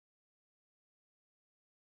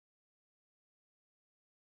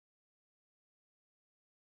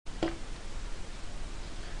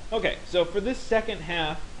Okay, so for this second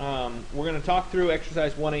half, we're going to talk through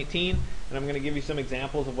exercise 118, and I'm going to give you some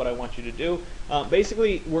examples of what I want you to do.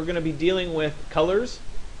 Basically, we're going to be dealing with colors,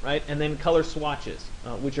 right, and then color swatches,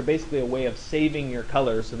 which are basically a way of saving your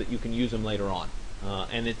colors so that you can use them later on.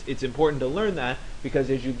 And it's important to learn that because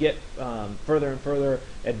as you get further and further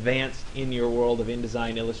advanced in your world of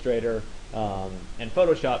InDesign, Illustrator, and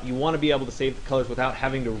Photoshop, you want to be able to save the colors without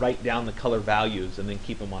having to write down the color values and then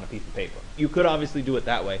keep them on a piece of paper. You could obviously do it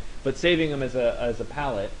that way, but saving them as a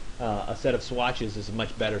palette, a set of swatches, is a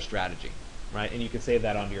much better strategy, right? And you can save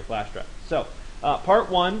that onto your flash drive. So, part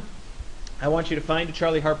one, I want you to find a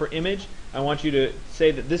Charlie Harper image. I want you to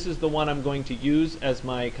say that this is the one I'm going to use as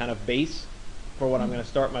my kind of base for what I'm going to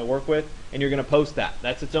start my work with, and you're going to post that.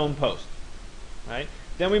 That's its own post, right?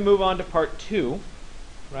 Then we move on to part two,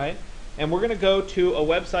 right? And we're going to go to a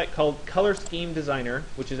website called Color Scheme Designer,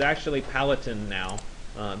 which is actually Paladin now.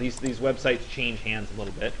 These websites change hands a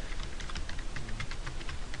little bit.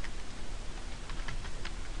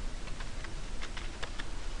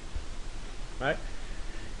 Right?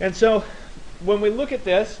 And so when we look at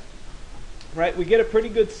this, right, we get a pretty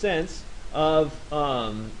good sense of,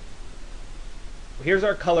 here's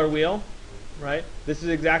our color wheel, right? This is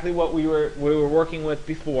exactly what we were working with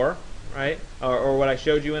before, right? Or what I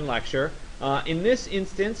showed you in lecture. In this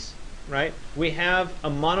instance, right, we have a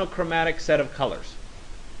monochromatic set of colors,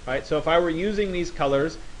 right? So if I were using these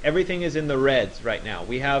colors, everything is in the reds right now.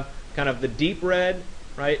 We have kind of the deep red,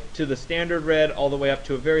 right, to the standard red, all the way up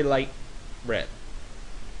to a very light red,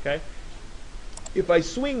 okay? If I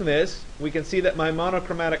swing this, we can see that my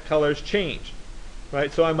monochromatic colors change,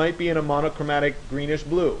 right? So I might be in a monochromatic greenish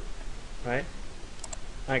blue, right?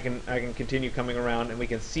 I can continue coming around, and we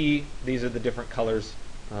can see these are the different colors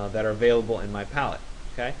that are available in my palette.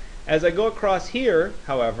 Okay. As I go across here,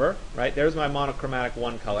 however, right, there's my monochromatic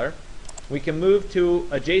one color. We can move to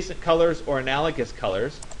adjacent colors or analogous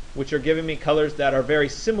colors, which are giving me colors that are very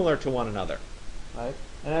similar to one another. Right.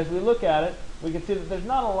 And as we look at it, we can see that there's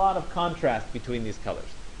not a lot of contrast between these colors.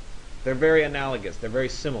 They're very analogous. They're very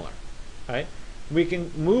similar. Right. We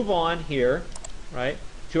can move on here, right,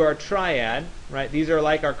 to our triad, right? These are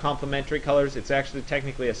like our complementary colors. It's actually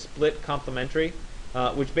technically a split complementary,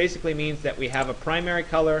 which basically means that we have a primary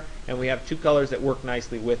color and we have two colors that work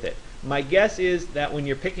nicely with it. My guess is that when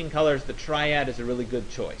you're picking colors, the triad is a really good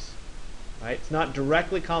choice, right? It's not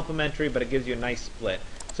directly complementary, but it gives you a nice split.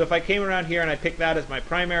 So if I came around here and I pick that as my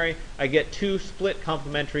primary, I get two split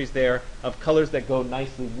complementaries there of colors that go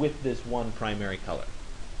nicely with this one primary color.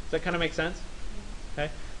 Does that kind of make sense? Okay.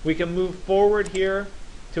 We can move forward here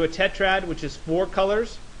to a tetrad, which is 4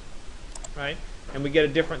 colors, right? And we get a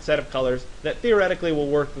different set of colors that theoretically will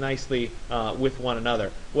work nicely with one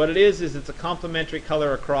another. What it is it's a complementary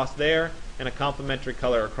color across there and a complementary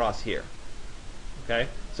color across here. Okay?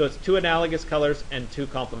 So it's 2 analogous colors and 2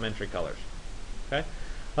 complementary colors. Okay?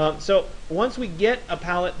 So once we get a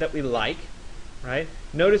palette that we like, right?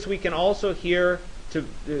 Notice we can also here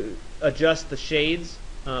to adjust the shades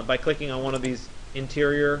by clicking on one of these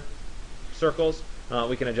interior circles.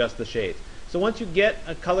 We can adjust the shades. So once you get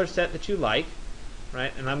a color set that you like,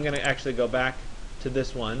 right, and I'm going to actually go back to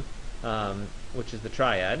this one, which is the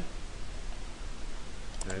triad.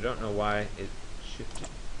 And I don't know why it shifted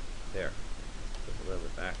there. Put a little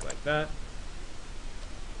bit back like that.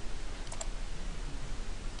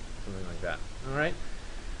 Something like that. All right.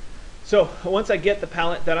 So once I get the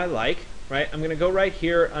palette that I like, right, I'm going to go right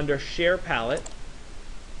here under Share Palette.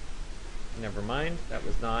 Never mind, that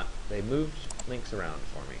was not, they moved links around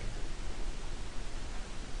for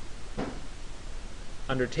me.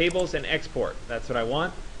 Under Tables and Export, that's what I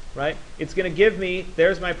want, right? It's going to give me,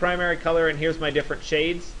 there's my primary color and here's my different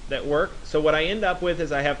shades that work. So what I end up with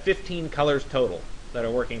is I have 15 colors total that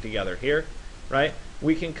are working together here, right?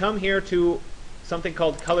 We can come here to something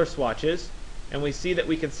called Color Swatches, and we see that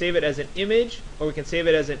we can save it as an image, or we can save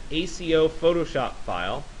it as an ACO Photoshop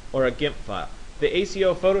file, or a GIMP file. The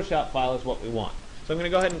ACO Photoshop file is what we want. So I'm going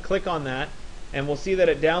to go ahead and click on that, and we'll see that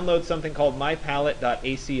it downloads something called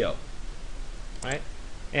mypalette.aco. Right?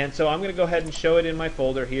 And so I'm going to go ahead and show it in my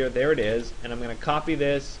folder here. There it is. And I'm going to copy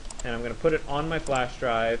this, and I'm going to put it on my flash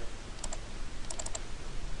drive.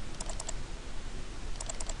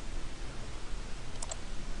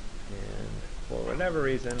 And for whatever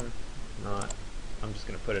reason, I'm just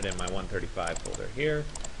going to put it in my 135 folder here.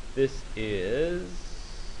 This is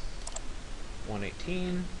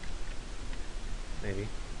 118, maybe.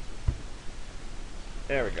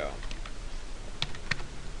 There we go.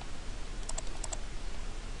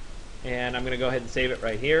 And I'm going to go ahead and save it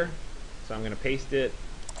right here. So I'm going to paste it,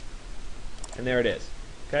 and there it is.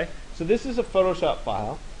 Okay. So this is a Photoshop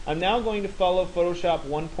file. I'm now going to follow Photoshop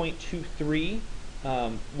 1.23,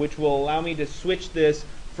 which will allow me to switch this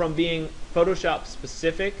from being Photoshop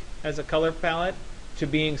specific as a color palette to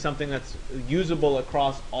being something that's usable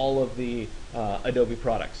across all of the Adobe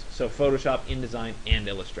products. So Photoshop, InDesign, and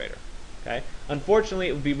Illustrator. Okay. Unfortunately,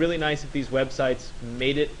 it would be really nice if these websites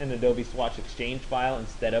made it an Adobe Swatch Exchange file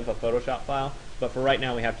instead of a Photoshop file, but for right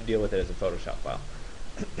now we have to deal with it as a Photoshop file.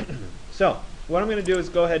 So what I'm going to do is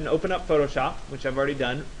go ahead and open up Photoshop, which I've already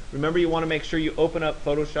done. Remember, you want to make sure you open up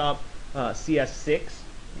Photoshop CS6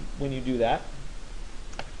 when you do that.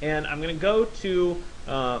 And I'm going to go to,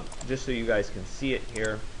 just so you guys can see it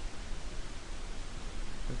here,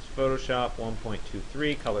 it's Photoshop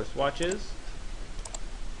 1.23 color swatches.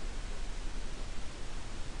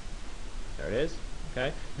 There it is.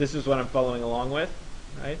 Okay, this is what I'm following along with.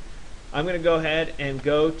 Right, I'm going to go ahead and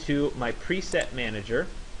go to my preset manager,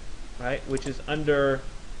 right, which is under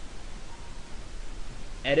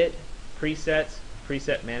Edit, Presets,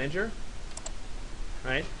 Preset Manager.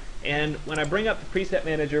 Right, and when I bring up the preset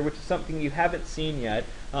manager, which is something you haven't seen yet,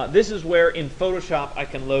 this is where in Photoshop I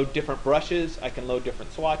can load different brushes, I can load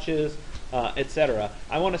different swatches, etc.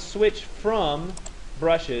 I want to switch from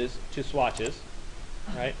brushes to swatches,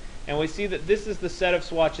 right? And we see that this is the set of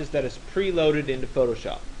swatches that is preloaded into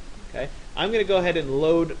Photoshop. Okay, I'm going to go ahead and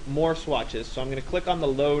load more swatches, so I'm going to click on the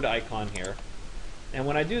load icon here, and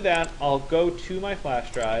when I do that, I'll go to my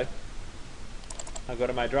flash drive, I'll go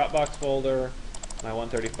to my Dropbox folder, my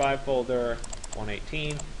 135 folder,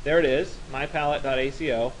 118. There it is,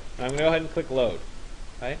 mypalette.aco. And I'm going to go ahead and click load.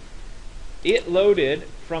 Right? It loaded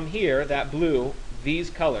from here, that blue,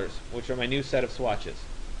 these colors, which are my new set of swatches.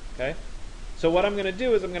 Okay? So what I'm going to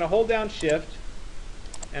do is I'm going to hold down Shift,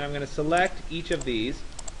 and I'm going to select each of these,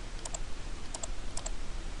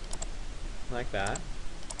 like that.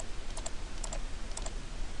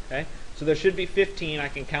 Okay? So there should be 15. I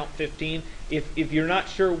can count 15. If you're not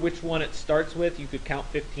sure which one it starts with, you could count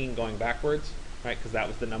 15 going backwards, right? Because that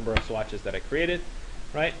was the number of swatches that I created,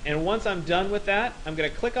 right? And once I'm done with that, I'm going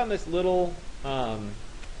to click on this little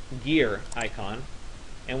gear icon,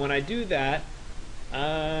 and when I do that,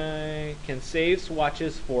 I can save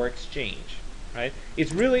swatches for exchange, right?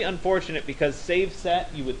 It's really unfortunate because save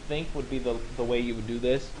set you would think would be the way you would do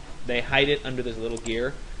this. They hide it under this little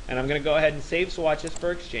gear, and I'm going to go ahead and save swatches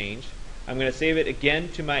for exchange. I'm going to save it again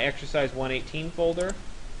to my exercise 118 folder,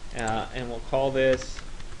 and we'll call this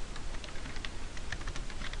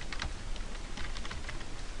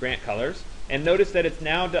Grant Colors. And notice that it's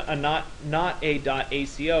now not a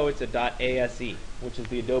 .aco, it's a .ase, which is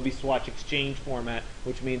the Adobe Swatch Exchange format,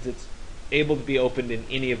 which means it's able to be opened in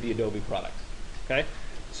any of the Adobe products. Okay,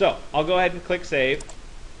 so I'll go ahead and click Save,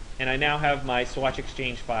 and I now have my Swatch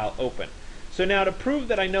Exchange file open. So now to prove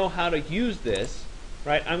that I know how to use this,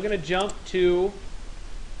 right, I'm going to jump to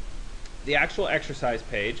the actual exercise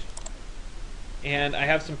page, and I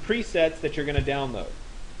have some presets that you're going to download.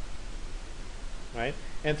 Right?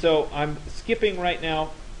 And so I'm skipping right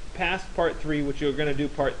now past part 3, which you're going to do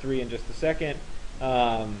part 3 in just a second.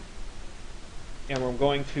 And we're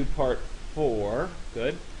going to part 4.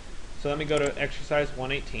 Good. So let me go to exercise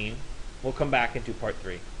 118. We'll come back into part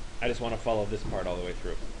 3. I just want to follow this part all the way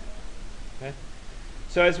through. Okay?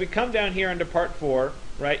 So as we come down here into part 4,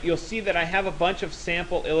 right, you'll see that I have a bunch of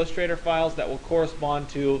sample Illustrator files that will correspond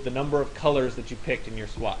to the number of colors that you picked in your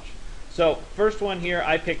swatch. So first one here,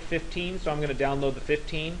 I picked 15, so I'm going to download the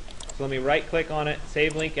 15. So let me right click on it,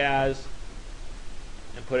 save link as,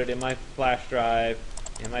 and put it in my flash drive,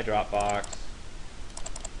 in my Dropbox.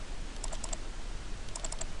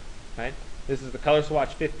 Right? This is the color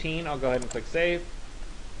swatch 15. I'll go ahead and click save.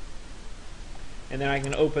 And then I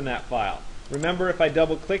can open that file. Remember, if I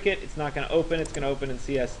double click it, it's not going to open. It's going to open in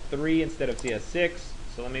CS3 instead of CS6.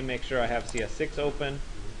 So let me make sure I have CS6 open.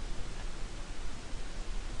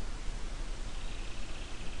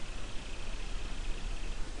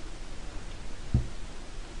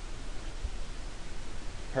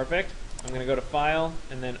 Perfect. I'm going to go to File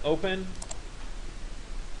and then Open.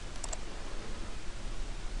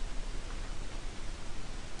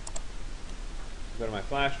 Go to my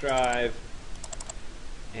flash drive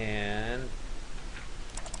and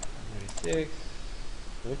 136.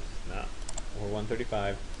 Oops, no. Or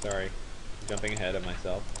 135. Sorry. I'm jumping ahead of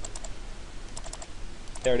myself.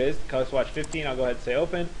 There it is, color swatch 15. I'll go ahead and say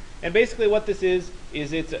Open. And basically what this is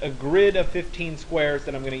it's a grid of 15 squares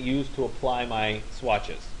that I'm going to use to apply my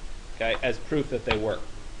swatches, okay, as proof that they work.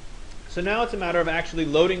 So now it's a matter of actually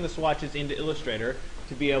loading the swatches into Illustrator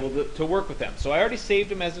to be able to work with them. So I already saved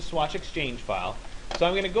them as a Swatch Exchange file. So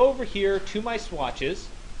I'm going to go over here to my swatches,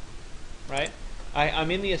 right?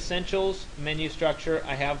 I'm in the Essentials menu structure.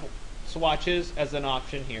 I have swatches as an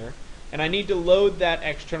option here, and I need to load that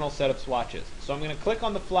external set of swatches. So I'm going to click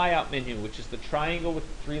on the flyout menu, which is the triangle with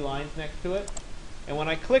 3 lines next to it. And when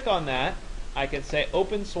I click on that, I can say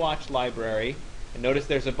Open Swatch Library. And notice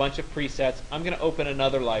there's a bunch of presets. I'm going to open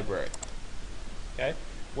another library. Okay.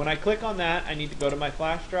 When I click on that, I need to go to my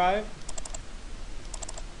flash drive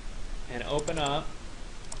and open up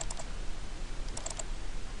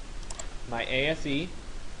my ASE.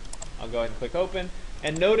 I'll go ahead and click open,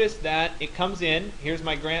 and notice that it comes in. Here's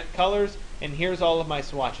my Grant colors, and here's all of my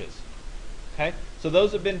swatches. Okay, so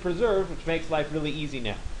those have been preserved, which makes life really easy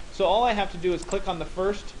now. So all I have to do is click on the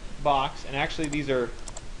first box, and actually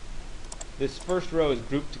this first row is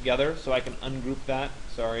grouped together, so I can ungroup that.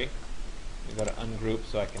 Sorry, I'm going to go to ungroup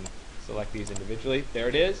so I can select these individually. There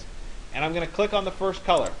it is, and I'm going to click on the first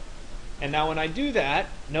color. And now when I do that,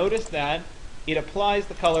 notice that it applies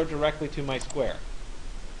the color directly to my square.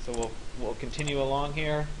 So we'll continue along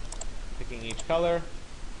here, picking each color.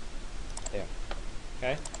 There.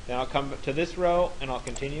 Okay. Then I'll come to this row and I'll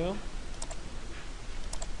continue.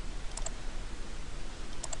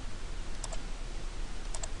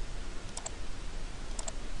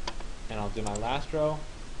 And I'll do my last row.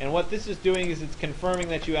 And what this is doing is it's confirming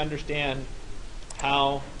that you understand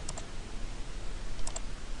how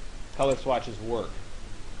color swatches work.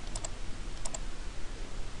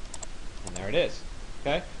 And there it is.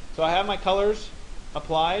 Okay, so I have my colors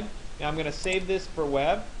applied. Now I'm going to save this for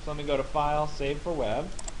web. So let me go to File, Save for Web.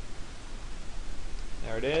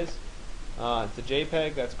 There it is. It's a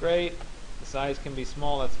JPEG. That's great. The size can be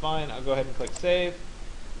small. That's fine. I'll go ahead and click Save.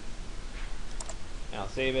 And I'll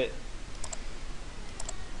save it.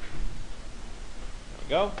 There we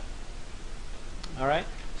go. All right.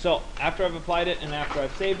 So after I've applied it and after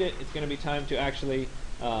I've saved it, it's going to be time to actually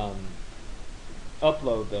upload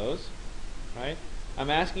those. Right? I'm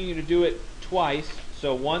asking you to do it twice,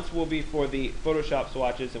 so once will be for the Photoshop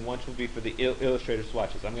swatches and once will be for the Illustrator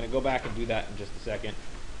swatches. I'm going to go back and do that in just a second.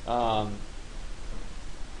 So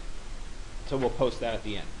we'll post that at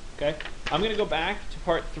the end. Okay? I'm going to go back to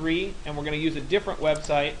part 3, and we're going to use a different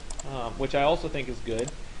website, which I also think is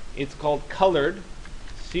good. It's called Colored,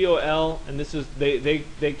 C-O-L, and this is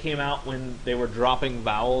they came out when they were dropping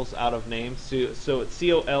vowels out of names, so it's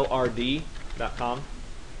COLRD.com.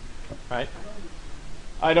 Right?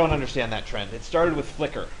 I don't understand that trend. It started with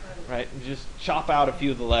Flickr, right? You just chop out a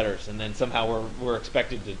few of the letters, and then somehow we're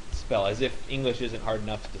expected to spell, as if English isn't hard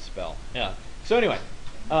enough to spell. Yeah. So anyway,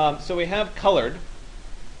 so we have Colored,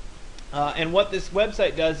 and what this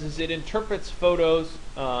website does is it interprets photos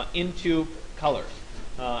into colors.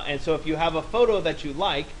 And so if you have a photo that you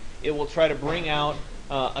like, it will try to bring out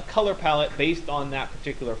a color palette based on that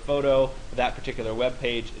particular photo, that particular web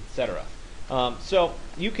page, etc. So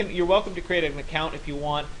you're welcome to create an account if you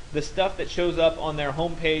want. The stuff that shows up on their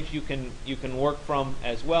homepage you can work from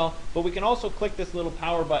as well. But we can also click this little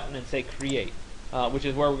power button and say Create, which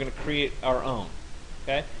is where we're going to create our own.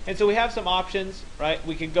 Okay, and so we have some options, right?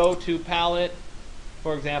 We can go to Palette,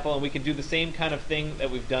 for example, and we can do the same kind of thing that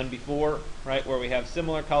we've done before, right? Where we have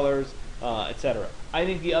similar colors, etc. I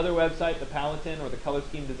think the other website, the Paladin or the Color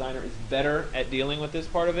Scheme Designer, is better at dealing with this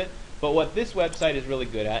part of it. But what this website is really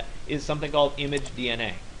good at is something called Image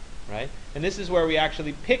DNA, right? And this is where we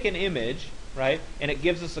actually pick an image, right? And it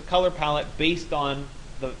gives us a color palette based on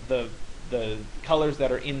the colors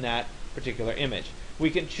that are in that particular image. We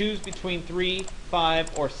can choose between 3,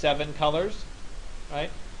 5, or 7 colors, right?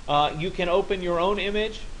 You can open your own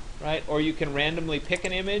image, right? Or you can randomly pick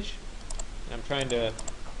an image. I'm trying to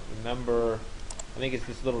remember. I think it's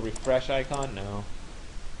this little refresh icon. No.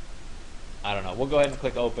 I don't know. We'll go ahead and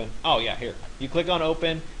click open. Oh yeah, here. You click on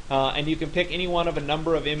open, and you can pick any one of a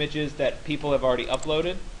number of images that people have already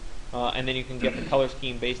uploaded, and then you can get the color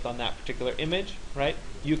scheme based on that particular image, right?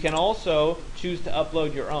 You can also choose to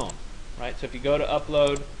upload your own, right? So if you go to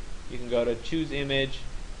upload, you can go to choose image,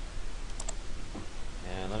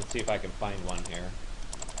 and let's see if I can find one here.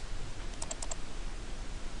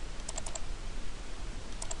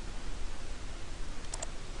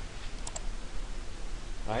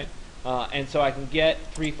 Right? And so I can get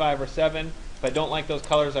 3, 5, or 7. If I don't like those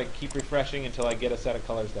colors, I can keep refreshing until I get a set of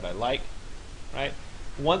colors that I like. Right?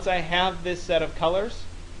 Once I have this set of colors,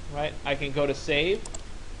 right, I can go to Save.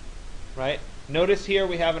 Right? Notice here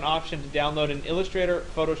we have an option to download in Illustrator,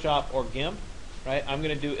 Photoshop, or GIMP. Right? I'm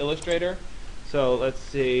going to do Illustrator. So let's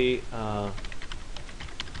see. I'll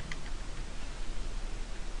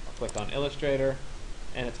click on Illustrator,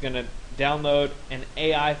 and it's going to download an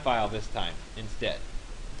AI file this time instead.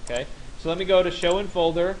 Okay, so let me go to Show in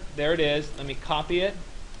Folder. There it is. Let me copy it,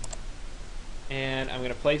 and I'm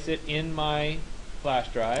going to place it in my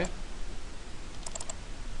flash drive.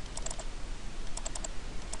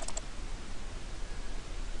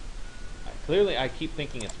 Clearly, I keep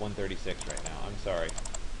thinking it's 136 right now. I'm sorry.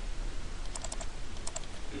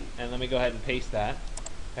 And let me go ahead and paste that.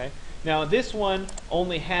 Okay. Now this one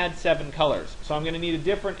only had 7 colors, so I'm going to need a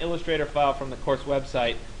different Illustrator file from the course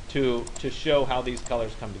website to show how these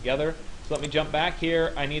colors come together. So let me jump back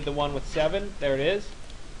here. I need the one with 7. There it is.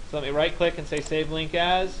 So let me right click and say Save Link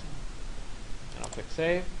As, and I'll click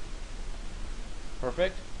Save.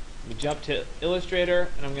 Perfect. Let me jump to Illustrator,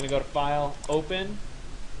 and I'm going to go to File, Open,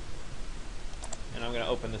 and I'm going to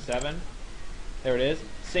open the 7. There it is.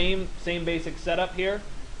 Same basic setup here.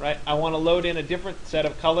 Right? I want to load in a different set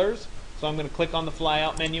of colors, so I'm going to click on the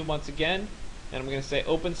flyout menu once again, and I'm going to say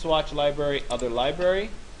Open Swatch Library, Other Library,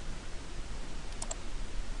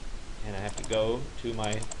 and I have to go to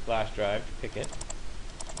my flash drive to pick it.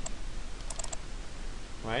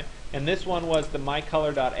 Right? And this one was the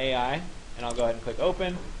mycolor.ai, and I'll go ahead and click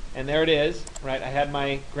Open, and there it is. Right? I had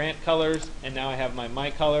my grant colors, and now I have my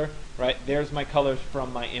mycolor. Right? There's my colors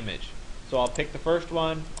from my image. So I'll pick the first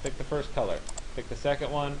one, pick the first color. Pick the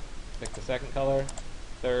second one, pick the second color,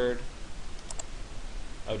 third.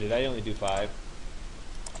 Oh, did I only do 5?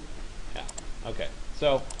 Yeah, okay.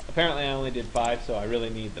 So apparently I only did 5, so I really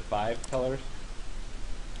need the 5 colors.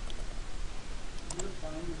 Is it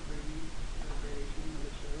fine with gradation that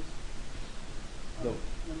it shows?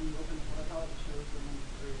 When you open the color palette, it shows the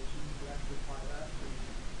gradation. You actually apply that?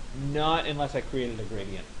 Not unless I created a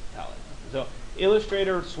gradient palette. So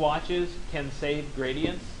Illustrator swatches can save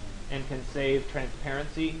gradients and can save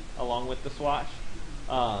transparency along with the swatch,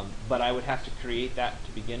 but I would have to create that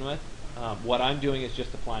to begin with. What I'm doing is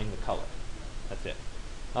just applying the color. That's it.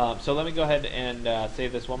 So let me go ahead and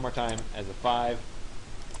save this one more time as a 5.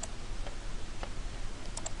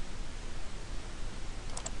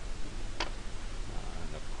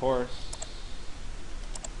 And of course,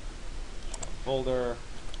 show folder.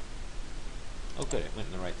 Oh good, it went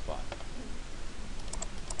in the right spot.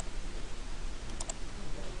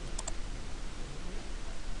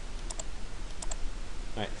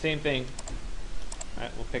 All right, same thing. All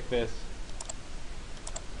right, we'll pick this.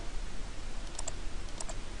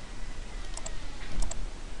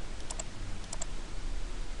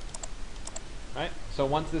 All right, so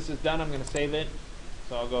once this is done, I'm going to save it.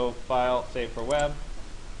 So I'll go File, Save for Web.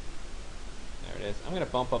 There it is. I'm going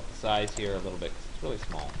to bump up the size here a little bit because it's really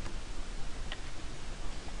small.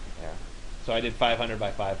 There. So I did 500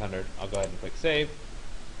 by 500. I'll go ahead and click Save.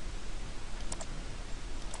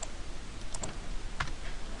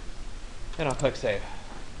 And I'll click Save.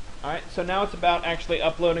 Alright, so now it's about actually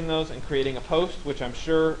uploading those and creating a post, which I'm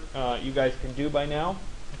sure you guys can do by now.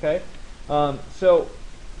 Okay. So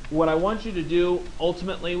what I want you to do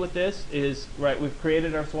ultimately with this is, right, we've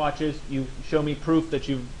created our swatches. You show me proof that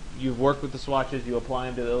you've worked with the swatches. You apply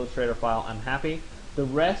them to the Illustrator file. I'm happy. The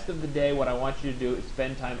rest of the day, what I want you to do is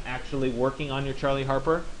spend time actually working on your Charlie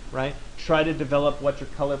Harper. Right. Try to develop what your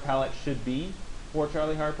color palette should be for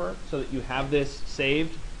Charlie Harper, so that you have this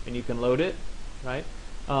saved and you can load it, right?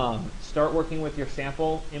 Start working with your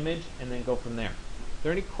sample image and then go from there. Are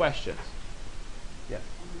there any questions? Yes?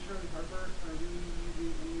 On the Charlie Harper, are we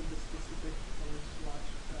using any of the specific color swatch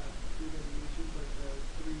food animations, like the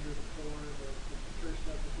 3 or the 4, the picture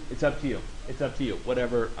stuff? It's up to you. It's up to you.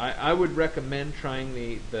 Whatever. I would recommend trying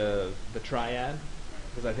the triad,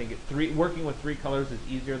 because I think working with 3 colors is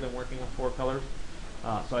easier than working with 4 colors.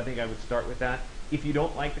 So I think I would start with that. If you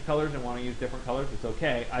don't like the colors and want to use different colors, it's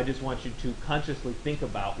okay. I just want you to consciously think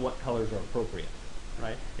about what colors are appropriate,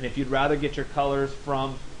 right? And if you'd rather get your colors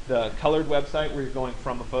from the colored website where you're going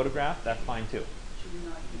from a photograph, that's fine too. Should we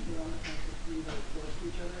not use one that has the 3 that are close to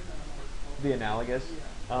each other? I don't know what it's called. The analogous?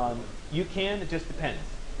 Yeah. You can, it just depends.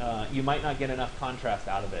 You might not get enough contrast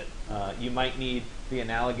out of it. You might need the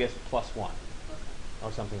analogous +1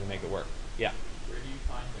 or something to make it work. Yeah. Where do you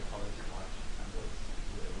find the color swatch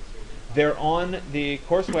templates? They're on the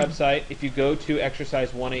course website. If you go to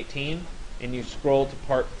exercise 118 and you scroll to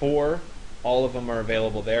part 4, all of them are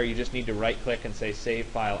available there. You just need to right click and say Save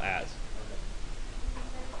File As.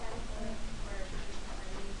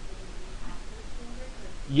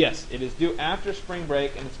 Yes, it is due after spring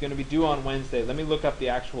break, and it's going to be due on Wednesday. Let me look up the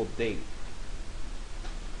actual date.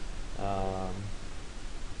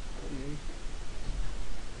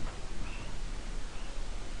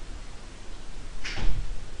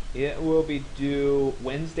 It will be due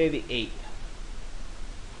Wednesday the 8th.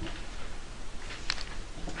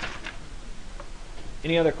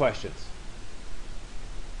 Any other questions?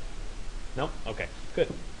 Nope? Okay, good.